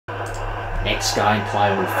X gameplay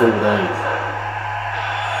on 14.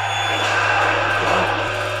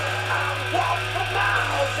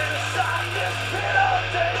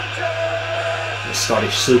 The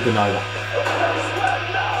Scottish Supernova.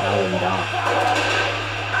 Noam done.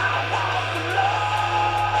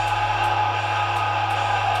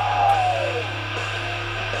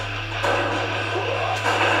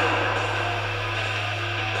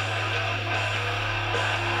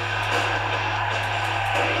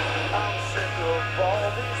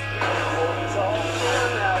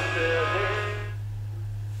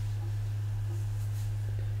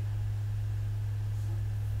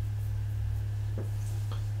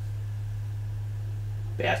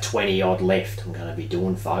 About 20 odd left I'm going to be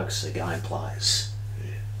doing, folks, the gameplays.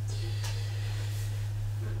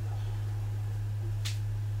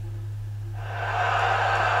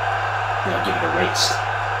 I'll give it a rest.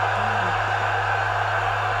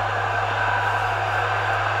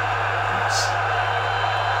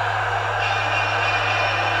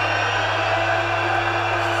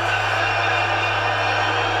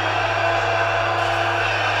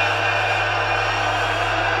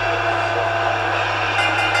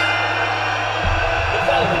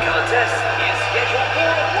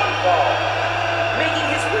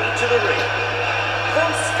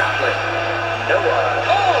 Noam.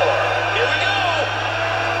 Oh, here we go.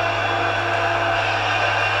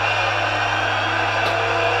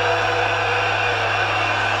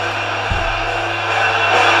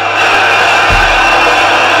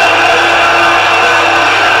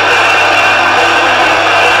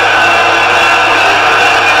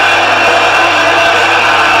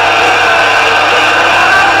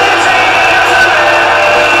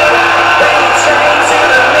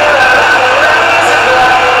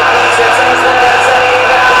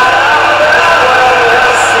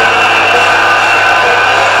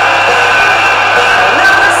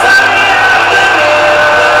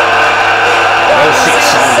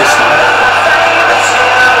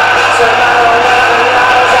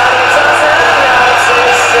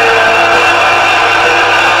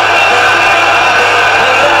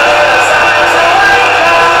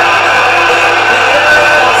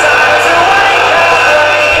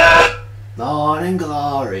 Morning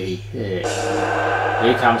glory. Yeah.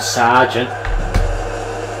 Here comes Sergeant.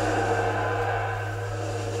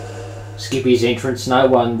 Skippy's entrance. No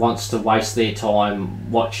one wants to waste their time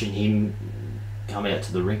watching him come out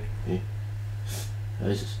to the ring. Yeah.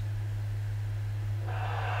 Jesus.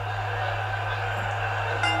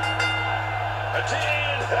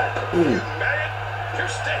 You maggot! You're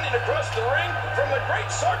standing across the ring from the great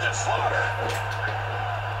Sergeant Slaughter.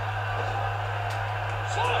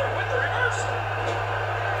 Slaughter with the reversal.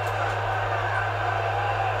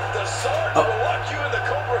 The Sarge will lock you in the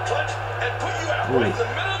Cobra clutch and put you out right in the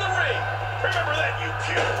middle of the ring. Remember that, you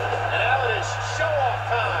puke. And now it is show-off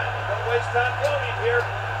time. Don't waste time floating here.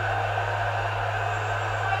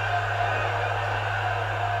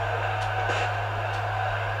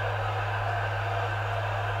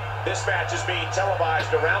 This match is being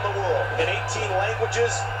televised around the world in 18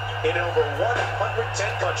 languages in over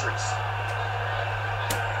 110 countries.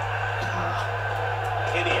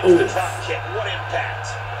 Indian the drop kick. What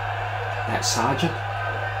impact? That Sergeant.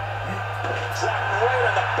 Drop right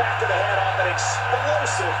on the back of the head off an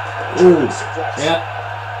explosive German suplex. Yeah.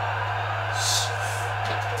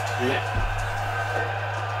 Yeah.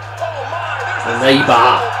 Oh my, there's the knee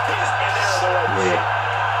bar. Yeah.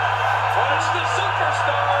 Watch the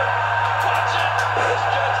superstar. Watch it. Let's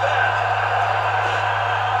judge that.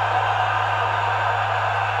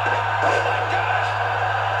 Oh my gosh.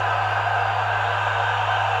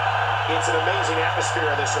 It's an amazing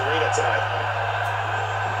atmosphere in this arena tonight.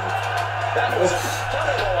 That was a ton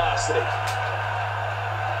of velocity.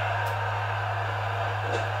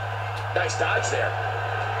 Nice dodge there.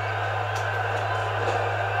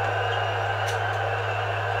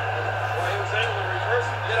 Well, he was able to reverse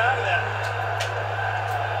and get out of that.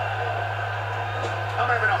 I'm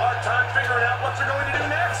having a hard time figuring out what they're going to do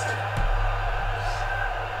next.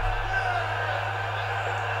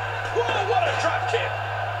 Whoa, what a drop kick.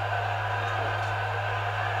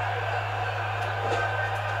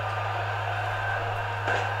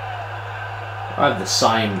 I have the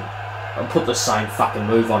same. I put the same fucking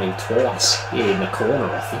move on him twice. Yeah, in the corner,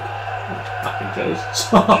 I think. Fucking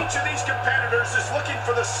Jesus. Each of these competitors is looking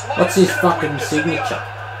for the What's his fucking signature?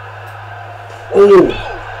 Oh!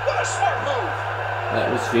 What a smart move!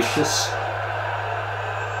 That was vicious.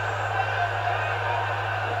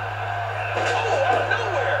 Oh, out of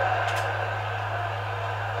nowhere!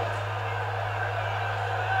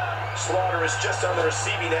 Slaughter is just on the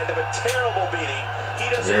receiving end of a terrible beating.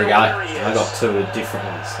 There we go. I got two different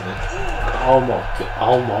ones. Oh my god.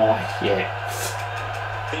 Oh my. Yeah.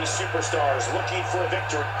 These superstars looking for a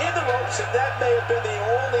victory in the ropes, and that may have been the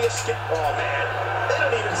only escape. Oh man, they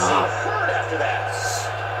don't even see a word after that.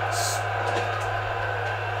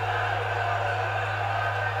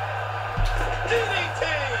 DDT!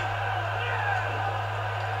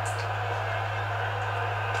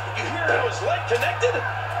 You hear how his leg connected?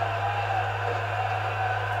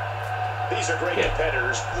 These are great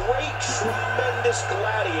competitors, great, tremendous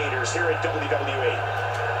gladiators here at WWE.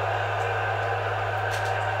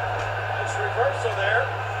 Nice reversal there.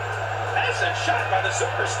 That's a shot by the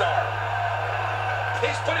superstar.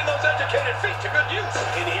 He's putting those educated feet to good use.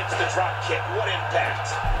 And he hits the drop kick. What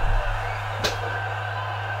impact.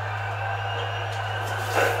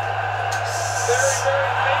 Very, very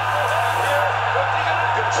painful hit here. What's he gonna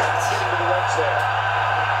do? Good job getting to the ropes there.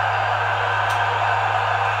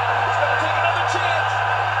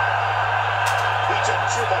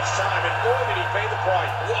 Too much time, and boy, did he pay the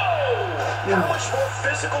price. Whoa! How much more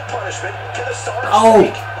physical punishment can the stars take?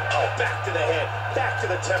 Oh, back to the head, back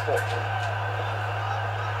to the temple.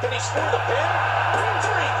 Can he score the pin?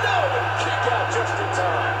 3, no, and kick out just in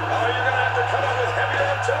time. Oh, you're going to have to come up with heavier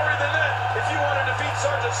artillery than that if you want to defeat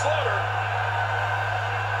Sergeant Slaughter.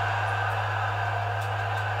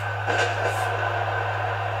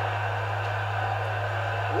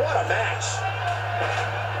 What a match.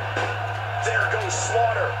 There goes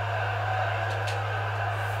Slaughter.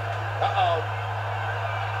 Uh-oh.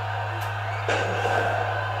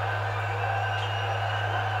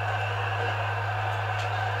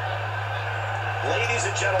 Ladies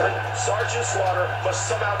and gentlemen, Sergeant Slaughter must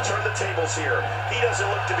somehow turn the tables here. He doesn't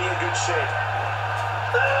look to be in good shape.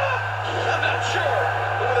 I'm not sure.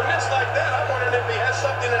 But with a miss like that, I'm wondering if he has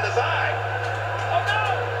something in his eye. Oh, no!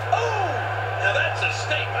 Oh! Now that's a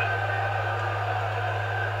statement.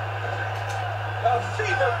 A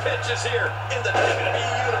fever pitch is here in the WWE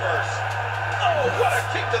Universe. Oh, what a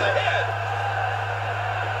kick to the head.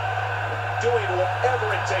 Doing whatever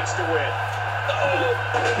it takes to win. Oh,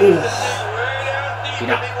 he's way down deep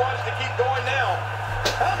if he wants to keep going now.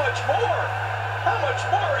 How much more? How much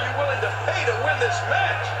more are you willing to pay to win this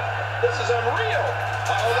match? This is unreal.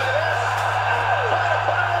 Uh-oh, look at this. Trying to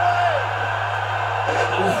put him away.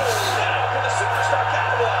 Oh, now can the superstar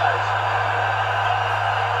capitalize?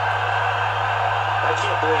 I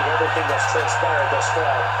can't believe everything that's transpired thus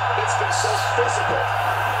far. It's been so physical.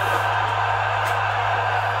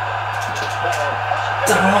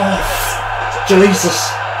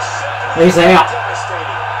 Jesus. He's out.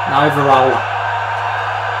 Nova roller.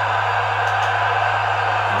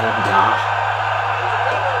 Oh, God.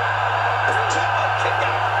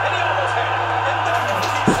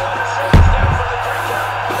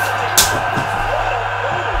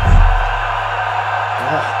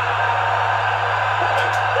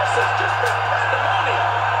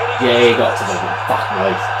 Yeah, he got to the fuck no,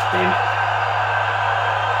 damn it.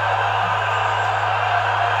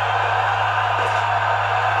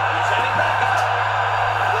 He's heading back up.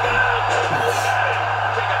 Look out! Look at him!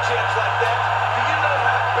 Take a chance like that. Do you know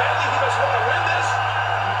how badly he must want to win this?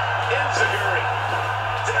 Enziguri.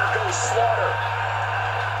 There goes Slaughter.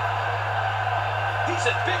 He's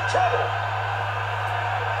in big trouble.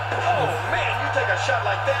 Oh man, you take a shot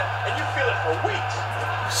like that and you feel it for weeks.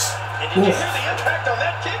 And did you hear the impact on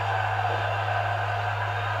that kick?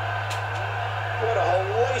 What a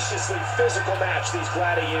hellaciously physical match these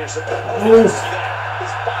gladiators have put. Oh, you see that? His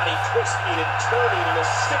body twisting and turning in a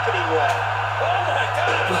sickening way. Oh my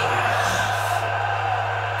God!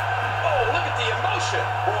 Oh, look at the emotion.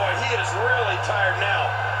 Boy, he is really tired now.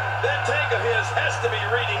 That tank of his has to be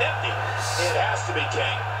reading empty. It has to be,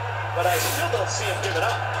 King. But I still don't see him giving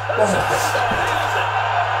up.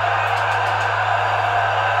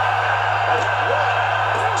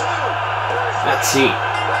 That's it.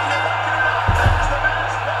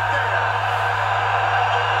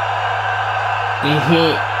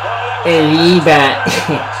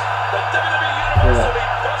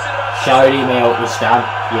 Showed him how it was done.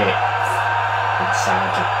 Yeah. It's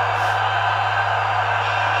Sergeant.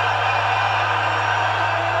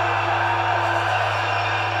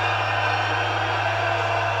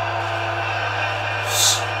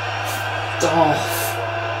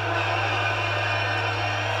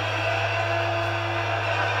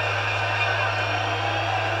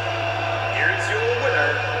 Here's your winner,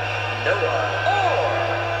 Noam.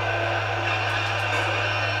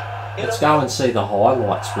 Let's go and see the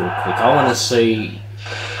highlights real quick. I want to see.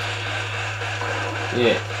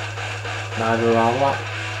 Yeah. Nova roller.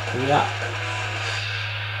 Yeah.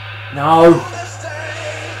 No.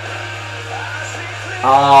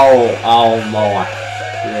 Oh my.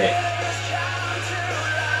 Yeah.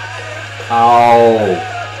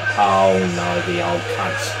 Oh no, the old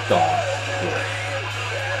cunt's gone. Yeah.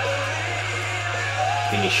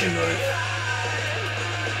 Finishing move.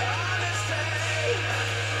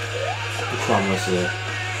 Which one was the...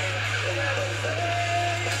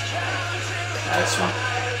 this one.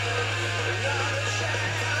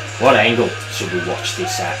 What angle should we watch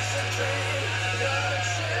this at?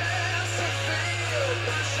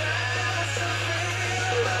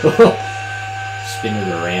 Spin it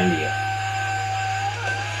around here.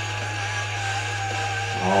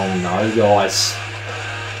 Oh no, guys.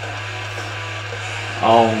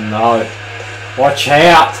 Oh no. Watch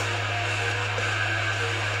out.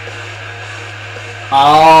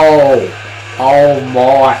 Oh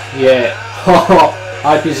my. Yeah.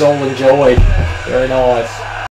 Hope you all enjoyed. Very nice.